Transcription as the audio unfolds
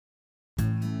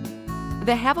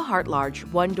The Havahart Large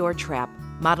one-door trap,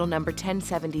 model number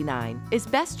 1079, is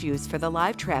best used for the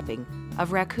live trapping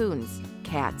of raccoons,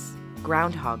 cats,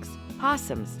 groundhogs,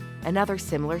 possums, and other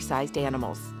similar-sized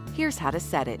animals. Here's how to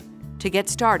set it. To get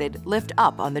started, lift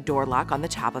up on the door lock on the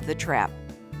top of the trap.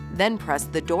 Then press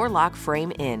the door lock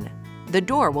frame in. The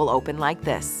door will open like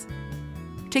this.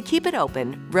 To keep it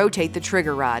open, rotate the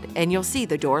trigger rod and you'll see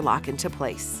the door lock into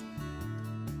place.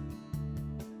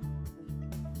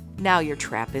 Now your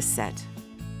trap is set.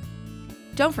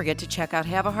 Don't forget to check out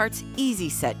Havahart's Easy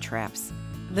Set Traps,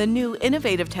 the new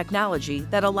innovative technology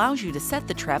that allows you to set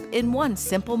the trap in one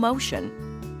simple motion.